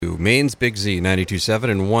Maine's Big Z,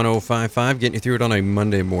 92.7 and 105.5, getting you through it on a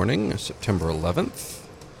Monday morning, September 11th.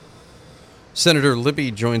 Senator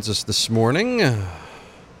Libby joins us this morning.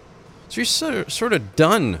 So you're sort of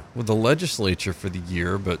done with the legislature for the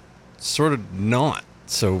year, but sort of not.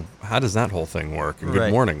 So how does that whole thing work? And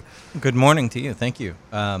good morning. Good morning to you. Thank you.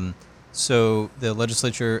 So the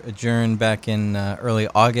legislature adjourned back in early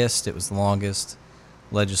August. It was the longest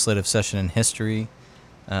legislative session in history.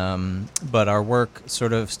 But our work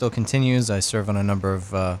sort of still continues. I serve on a number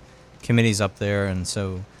of committees up there. And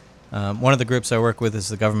so one of the groups I work with is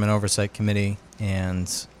the Government Oversight Committee.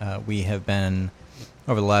 And we have been,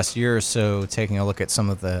 over the last year or so, taking a look at some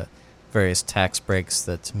of the various tax breaks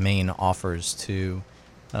that Maine offers to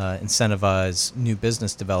incentivize new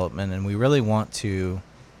business development. And we really want to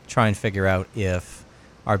try and figure out if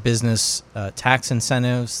our business tax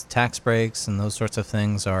incentives, tax breaks, and those sorts of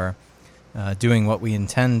things are doing what we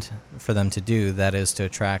intend for them to do, that is to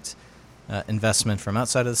attract investment from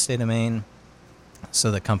outside of the state of Maine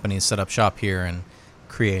so that companies set up shop here and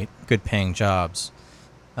create good-paying jobs.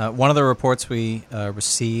 One of the reports we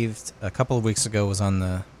received a couple of weeks ago was on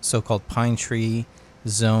the so-called Pine Tree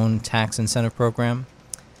Zone Tax Incentive Program.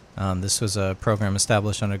 This was a program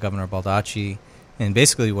established under Governor Baldacci, and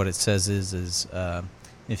basically what it says is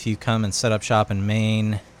if you come and set up shop in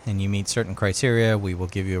Maine and you meet certain criteria, we will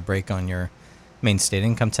give you a break on your Maine state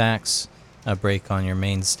income tax, a break on your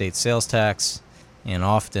Maine state sales tax, and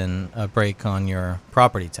often a break on your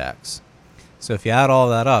property tax. So if you add all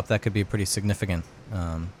that up, that could be a pretty significant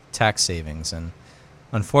tax savings. And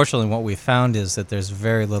unfortunately, what we found is that there's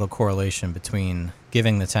very little correlation between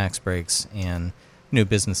giving the tax breaks and new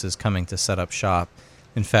businesses coming to set up shop.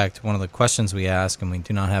 In fact, one of the questions we ask, and we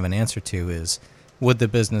do not have an answer to, is would the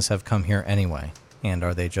business have come here anyway? And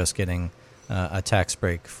are they just getting a tax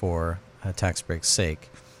break for a tax break's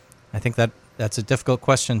sake? I think that's a difficult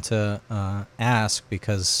question to ask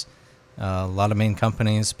because a lot of Maine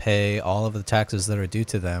companies pay all of the taxes that are due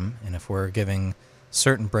to them. And if we're giving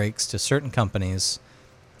certain breaks to certain companies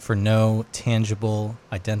for no tangible,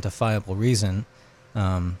 identifiable reason,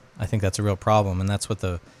 I think that's a real problem. And that's what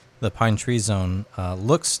the Pine Tree Zone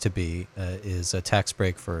looks to be, is a tax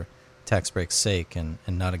break for tax break's sake and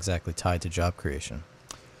not exactly tied to job creation.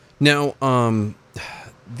 Now,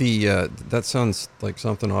 that sounds like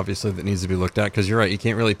something obviously that needs to be looked at, because you're right, you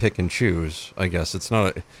can't really pick and choose. I guess it's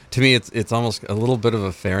not to me it's almost a little bit of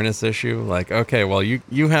a fairness issue. Like, okay, well,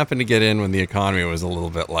 you happen to get in when the economy was a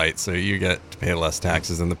little bit light, so you get to pay less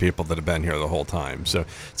taxes than the people that have been here the whole time. So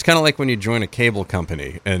it's kind of like when you join a cable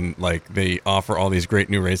company and like they offer all these great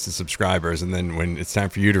new rates to subscribers, and then when it's time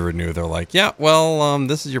for you to renew, they're like, yeah, well,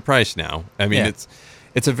 this is your price now. I mean, yeah.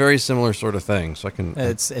 It's a very similar sort of thing. So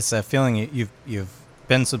it's a feeling you've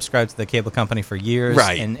been subscribed to the cable company for years,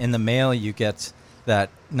 right? And in the mail you get that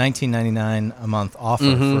 $19.99 a month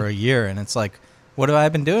offer for a year, and it's like, what have I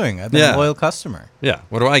been doing? I've been a loyal customer. Yeah.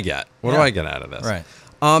 What do I get? What do I get out of this? Right.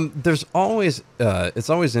 There's always it's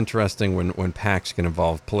always interesting when PACs can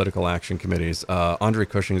involve political action committees. Andre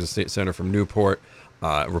Cushing is a state senator from Newport,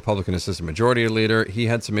 Republican assistant majority leader. He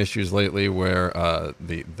had some issues lately where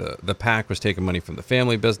the PAC was taking money from the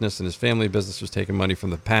family business, and his family business was taking money from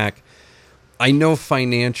the PAC. I know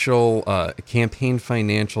financial campaign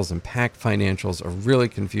financials and PAC financials are really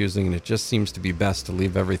confusing, and it just seems to be best to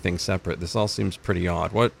leave everything separate. This all seems pretty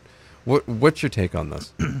odd. What's your take on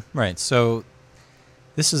this? Right. So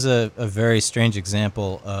this is a very strange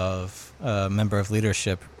example of a member of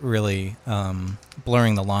leadership really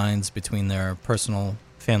blurring the lines between their personal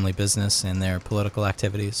family business and their political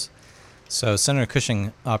activities. So Senator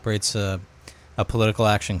Cushing operates a political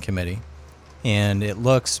action committee. And it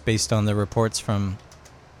looks, based on the reports from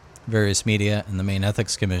various media and the Maine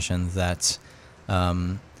Ethics Commission, that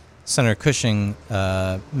Senator Cushing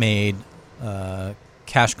made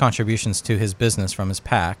cash contributions to his business from his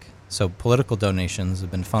PAC. So political donations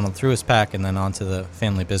have been funneled through his PAC and then onto the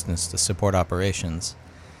family business to support operations.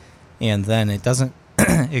 And then it doesn't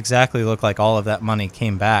exactly look like all of that money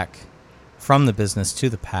came back from the business to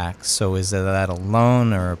the PAC. So is that a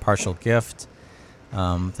loan or a partial gift?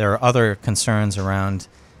 There are other concerns around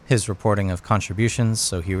his reporting of contributions.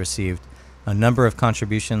 So he received a number of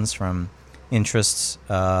contributions from interests,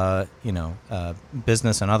 business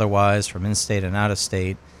and otherwise, from in-state and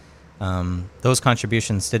out-of-state. Those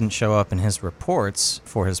contributions didn't show up in his reports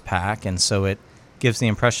for his PAC, and so it gives the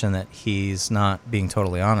impression that he's not being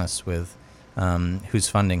totally honest with who's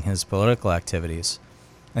funding his political activities.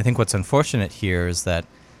 I think what's unfortunate here is that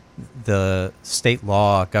the state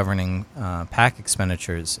law governing PAC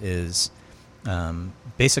expenditures is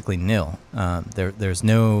basically nil. There's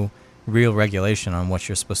no real regulation on what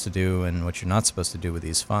you're supposed to do and what you're not supposed to do with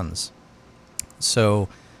these funds. So,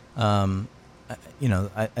 I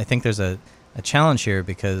think there's a challenge here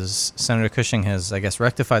because Senator Cushing has, I guess,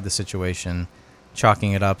 rectified the situation,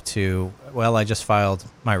 chalking it up to, well, I just filed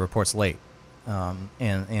my reports late.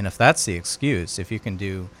 And if that's the excuse, if you can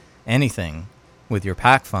do anything with your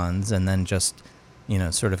PAC funds and then just,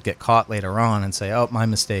 sort of get caught later on and say, oh, my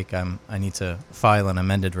mistake, I need to file an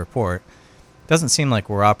amended report, doesn't seem like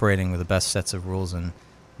we're operating with the best sets of rules and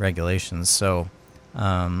regulations. So,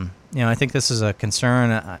 I think this is a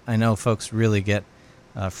concern. I know folks really get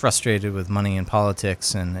frustrated with money in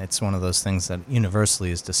politics, and it's one of those things that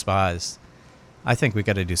universally is despised. I think we've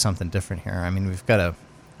got to do something different here. I mean, we've got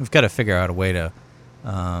to figure out a way to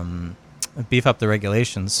beef up the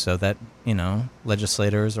regulations so that,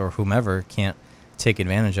 legislators or whomever can't take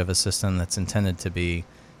advantage of a system that's intended to be,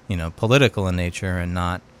 political in nature and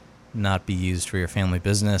not be used for your family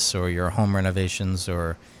business or your home renovations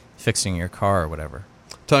or fixing your car or whatever.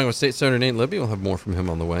 Talking with State Senator Nate Libby. We'll have more from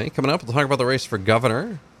him on the way. Coming up, we'll talk about the race for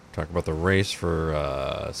governor. Talk about the race for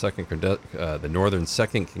the Northern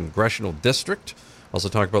 2nd Congressional District. Also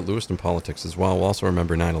talk about Lewiston politics as well. We'll also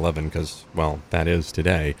remember 9/11 because, well, that is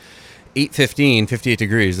today. 8:15, 58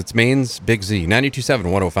 degrees. It's Maine's Big Z, 92.7,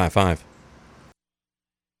 105.5.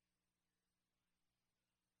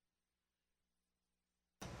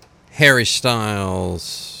 Harry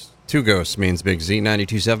Styles, Two Ghosts, Maine's Big Z,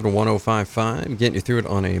 92.7 to 105.5. Getting you through it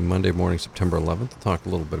on a Monday morning, September 11th. We'll talk a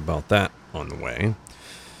little bit about that on the way.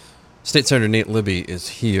 State Senator Nate Libby is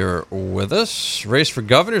here with us. Race for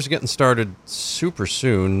governor is getting started super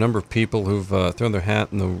soon. Number of people who've thrown their hat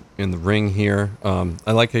in the ring here.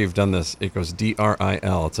 I like how you've done this. It goes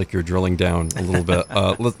DRIL. It's like you're drilling down a little bit.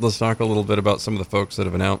 Let's talk a little bit about some of the folks that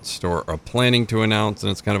have announced or are planning to announce,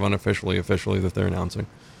 and it's kind of unofficially, officially that they're announcing.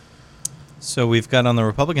 So we've got on the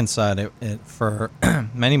Republican side for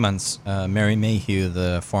many months, Mary Mayhew,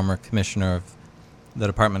 the former commissioner of the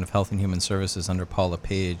Department of Health and Human Services under Paula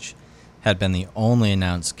Page, had been the only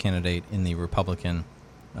announced candidate in the Republican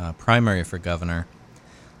primary for governor.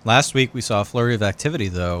 Last week, we saw a flurry of activity,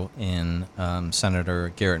 though, in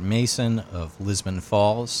Senator Garrett Mason of Lisbon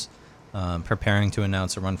Falls, preparing to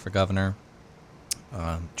announce a run for governor.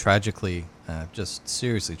 Tragically, just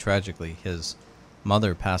seriously tragically, his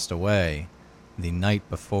mother passed away the night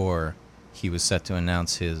before he was set to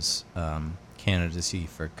announce his candidacy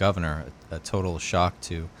for governor, a total shock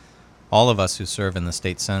to all of us who serve in the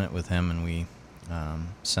state Senate with him, and we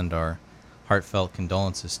send our heartfelt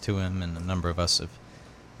condolences to him, and a number of us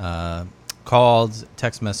have called,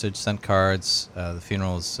 text message, sent cards. The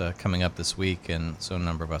funeral is coming up this week, and so a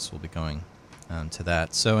number of us will be going to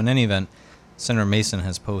that. So in any event, Senator Mason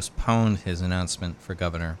has postponed his announcement for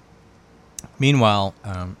governor. Meanwhile,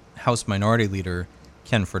 House Minority Leader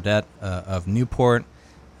Ken Fredette of Newport,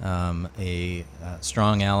 a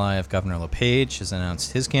strong ally of Governor LePage, has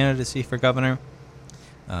announced his candidacy for governor.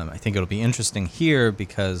 I think it'll be interesting here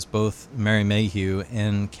because both Mary Mayhew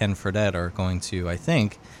and Ken Fredette are going to, I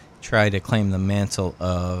think, try to claim the mantle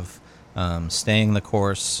of staying the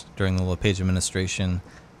course during the LePage administration.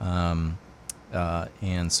 And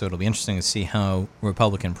so it'll be interesting to see how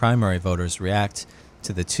Republican primary voters react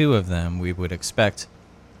to the two of them. We would expect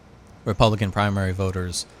Republican primary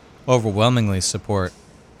voters overwhelmingly support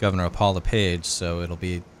Governor Paula Page, so it'll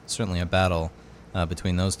be certainly a battle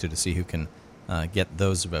between those two to see who can get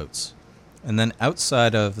those votes. And then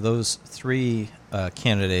outside of those three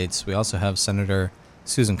candidates, we also have Senator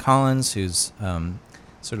Susan Collins, who's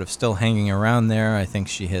sort of still hanging around there. I think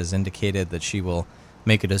she has indicated that she will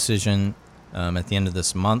make a decision at the end of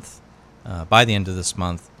this month, by the end of this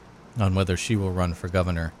month, on whether she will run for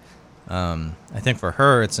governor. I think for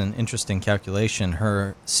her, it's an interesting calculation.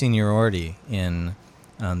 Her seniority in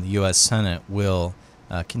the U.S. Senate will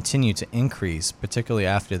continue to increase, particularly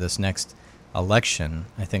after this next election.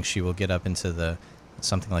 I think she will get up into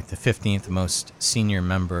something like the 15th most senior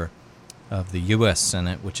member of the U.S.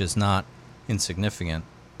 Senate, which is not insignificant.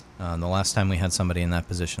 The last time we had somebody in that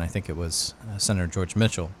position, I think it was Senator George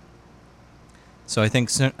Mitchell. So I think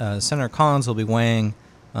Senator Collins will be weighing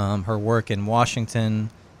her work in Washington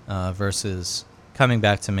versus coming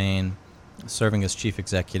back to Maine, serving as chief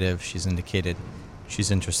executive. She's indicated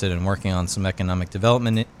she's interested in working on some economic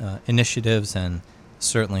development initiatives, and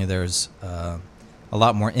certainly there's a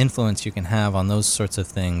lot more influence you can have on those sorts of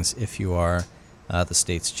things if you are the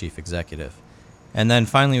state's chief executive. And then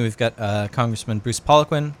finally, we've got Congressman Bruce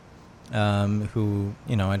Poliquin, who,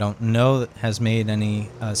 I don't know has made any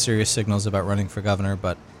serious signals about running for governor,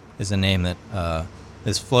 but is a name that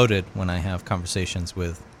is floated when I have conversations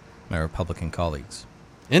with my Republican colleagues.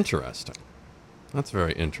 Interesting. That's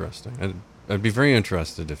very interesting. I'd be very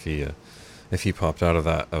interested if he popped out of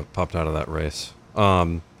that race.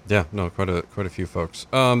 Yeah, no, quite a few folks.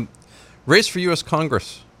 Race for U.S.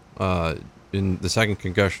 Congress in the second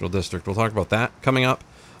congressional district. We'll talk about that coming up.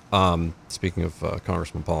 Speaking of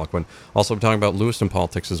Congressman Poliquin, also we're talking about Lewiston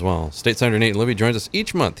politics as well. State Senator Nate Libby joins us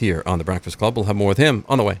each month here on the Breakfast Club. We'll have more with him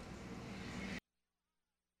on the way.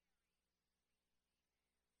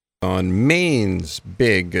 On Maine's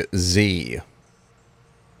Big Z.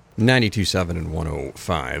 92.7 and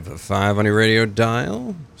 105.5 on your radio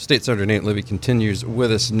dial. State Senator Nate Libby continues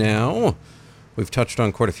with us now. We've touched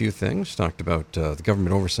on quite a few things. Talked about the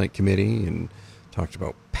Government Oversight Committee and talked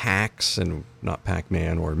about PACs and not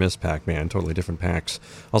Pac-Man or Miss Pac-Man, totally different PACs.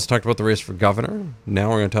 Also talked about the race for governor. Now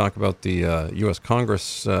we're going to talk about the U.S.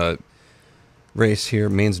 Congress race here,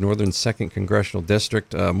 Maine's Northern 2nd Congressional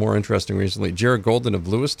District. More interesting recently, Jared Golden of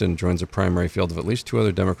Lewiston joins a primary field of at least two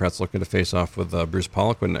other Democrats looking to face off with Bruce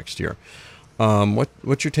Poliquin next year.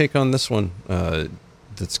 What's your take on this one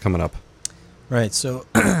that's coming up? Right, so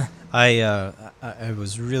I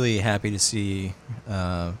was really happy to see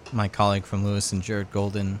my colleague from Lewiston, Jared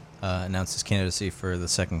Golden, announce his candidacy for the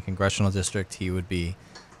 2nd Congressional District. He would be,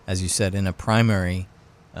 as you said, in a primary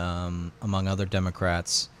among other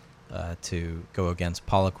Democrats to go against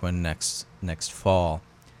Poliquin next fall.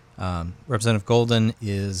 Representative Golden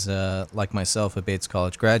is, like myself, a Bates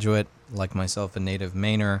College graduate, like myself, a native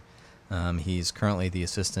Mainer. He's currently the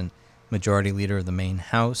Assistant Majority Leader of the Maine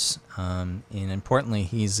House, and importantly,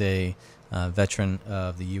 he's a veteran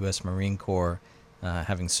of the U.S. Marine Corps,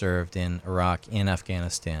 having served in Iraq and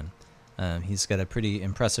Afghanistan. He's got a pretty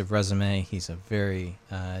impressive resume. He's a very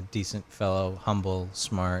decent fellow, humble,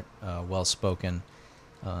 smart, well-spoken.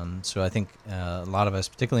 So I think a lot of us,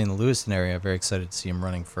 particularly in the Lewiston area, are very excited to see him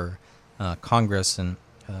running for Congress. And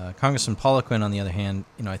Congressman Poliquin, on the other hand,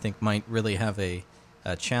 I think might really have a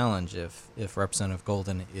challenge if Representative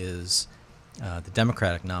Golden is the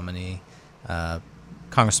Democratic nominee.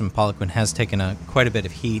 Congressman Poliquin has taken quite a bit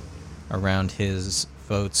of heat around his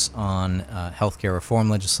votes on health care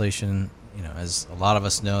reform legislation. As a lot of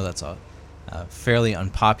us know, that's a fairly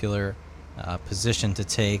unpopular position to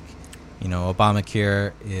take.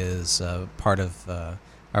 Obamacare is part of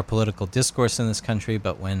our political discourse in this country,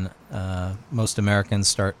 but when most Americans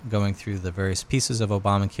start going through the various pieces of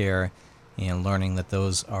Obamacare and learning that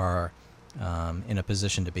those are in a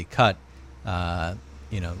position to be cut,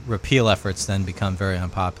 repeal efforts then become very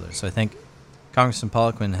unpopular. So I think Congressman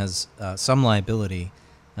Poliquin has some liability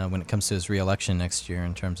when it comes to his reelection next year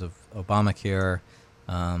in terms of Obamacare,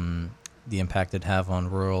 the impact it'd have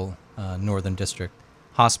on rural Northern District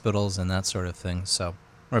hospitals and that sort of thing. So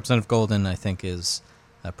Representative Golden, I think, is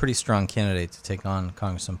a pretty strong candidate to take on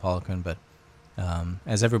Congressman Poliquin, but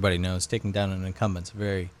as everybody knows, taking down an incumbent is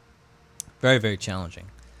very, very, very challenging.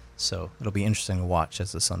 So it'll be interesting to watch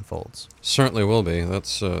as this unfolds. Certainly will be.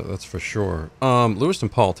 That's for sure. Lewiston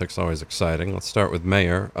politics always exciting. Let's start with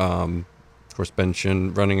mayor. Of course, Ben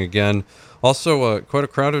Shin running again. Also, quite a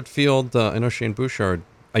crowded field. I know Shane Bouchard.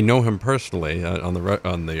 I know him personally on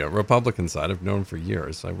the Republican side. I've known him for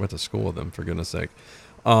years. I went to school with him, for goodness sake.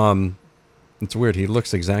 It's weird. He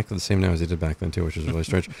looks exactly the same now as he did back then too, which is really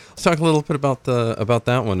strange. Let's talk a little bit about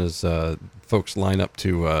that one as folks line up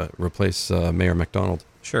to replace Mayor McDonald.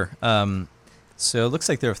 Sure. So it looks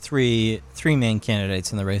like there are three main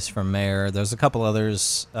candidates in the race for mayor. There's a couple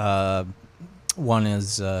others. One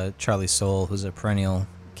is Charlie Soule, who's a perennial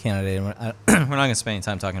candidate. We're not going to spend any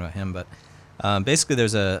time talking about him, but basically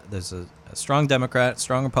there's a strong Democrat,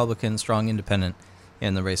 strong Republican, strong Independent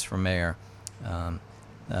in the race for mayor.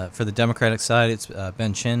 For the Democratic side, it's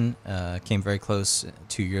Ben Chin. Came very close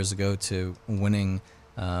 2 years ago to winning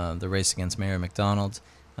the race against Mayor McDonald.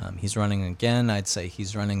 He's running again. I'd say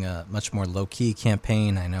he's running a much more low-key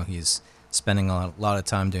campaign. I know he's spending a lot of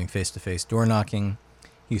time doing face-to-face door knocking.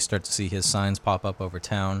 You start to see his signs pop up over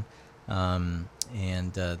town.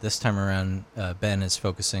 And this time around, Ben is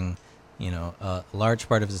focusing, a large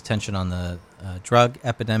part of his attention on the drug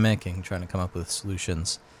epidemic and trying to come up with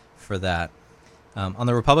solutions for that. On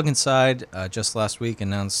the Republican side, just last week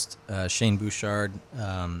announced Shane Bouchard,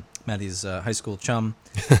 Maddie's high school chum,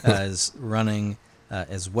 is running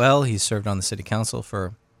as well. He's served on the city council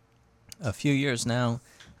for a few years now.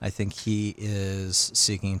 I think he is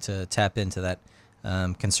seeking to tap into that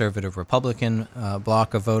conservative Republican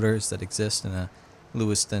block of voters that exist in a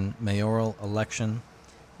Lewiston mayoral election.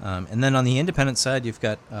 And then on the independent side, you've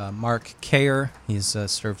got Mark Kayer. He's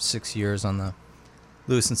served 6 years on the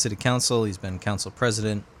Lewiston City Council. He's been council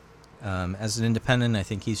president. As an independent, I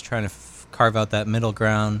think he's trying to carve out that middle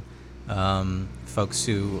ground. Folks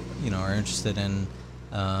who are interested in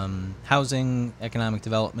housing, economic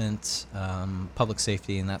development, public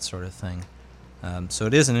safety, and that sort of thing. So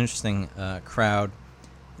it is an interesting crowd.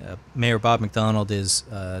 Mayor Bob McDonald is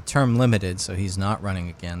term limited, so he's not running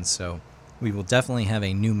again. So we will definitely have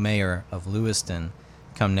a new mayor of Lewiston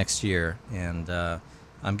come next year, and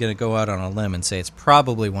I'm going to go out on a limb and say it's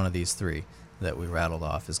probably one of these three that we rattled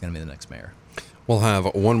off is going to be the next mayor. We'll have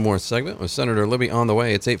one more segment with Senator Libby on the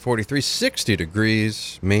way. It's 8:43, 60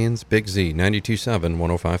 degrees, Maine's Big Z, 92.7,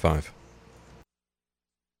 105.5.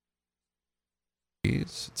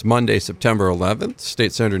 It's Monday, September 11th.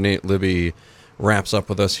 State Senator Nate Libby wraps up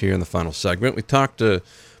with us here in the final segment. We talked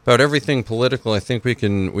about everything political I think we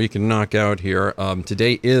can knock out here.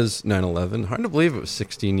 Today is 9/11. Hard to believe it was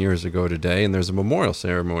 16 years ago today, and there's a memorial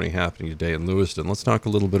ceremony happening today in Lewiston. Let's talk a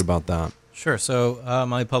little bit about that. Sure. So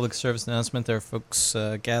my public service announcement, there are folks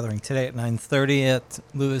gathering today at 9:30 at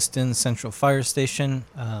Lewiston Central Fire Station.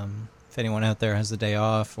 If anyone out there has the day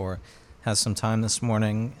off or has some time this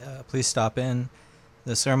morning, please stop in.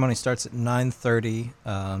 The ceremony starts at 9:30.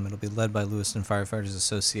 It'll be led by Lewiston Firefighters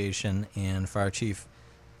Association and Fire Chief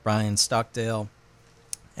Brian Stockdale.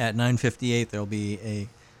 At 9:58, there'll be a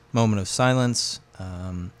moment of silence.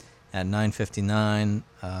 At 9:59,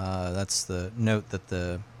 that's the note that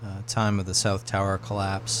the time of the South Tower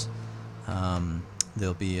collapse.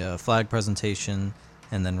 There'll be a flag presentation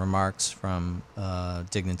and then remarks from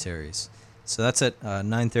dignitaries. So that's at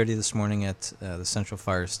 9:30 this morning at the Central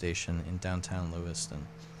Fire Station in downtown Lewiston.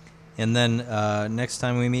 And then next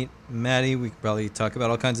time we meet Maddie, we could probably talk about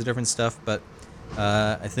all kinds of different stuff, but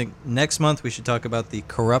I think next month we should talk about the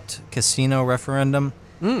corrupt casino referendum.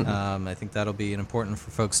 I think that'll be important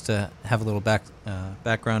for folks to have a little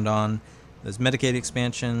background on. There's Medicaid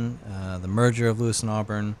expansion, the merger of Lewis and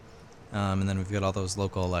Auburn, and then we've got all those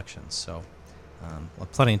local elections. So we'll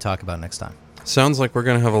have plenty to talk about next time. Sounds like we're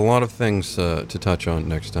going to have a lot of things to touch on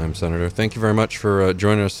next time, Senator. Thank you very much for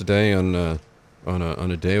joining us today on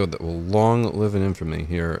a day that will long live in infamy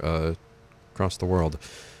here across the world.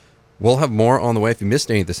 We'll have more on the way. If you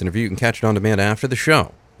missed any of this interview, you can catch it on demand after the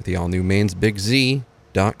show with the all-new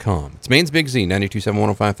mainsbigz.com. It's Maine's Big Z,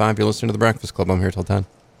 92.7, 105.5. You're listening to The Breakfast Club. I'm here till 10.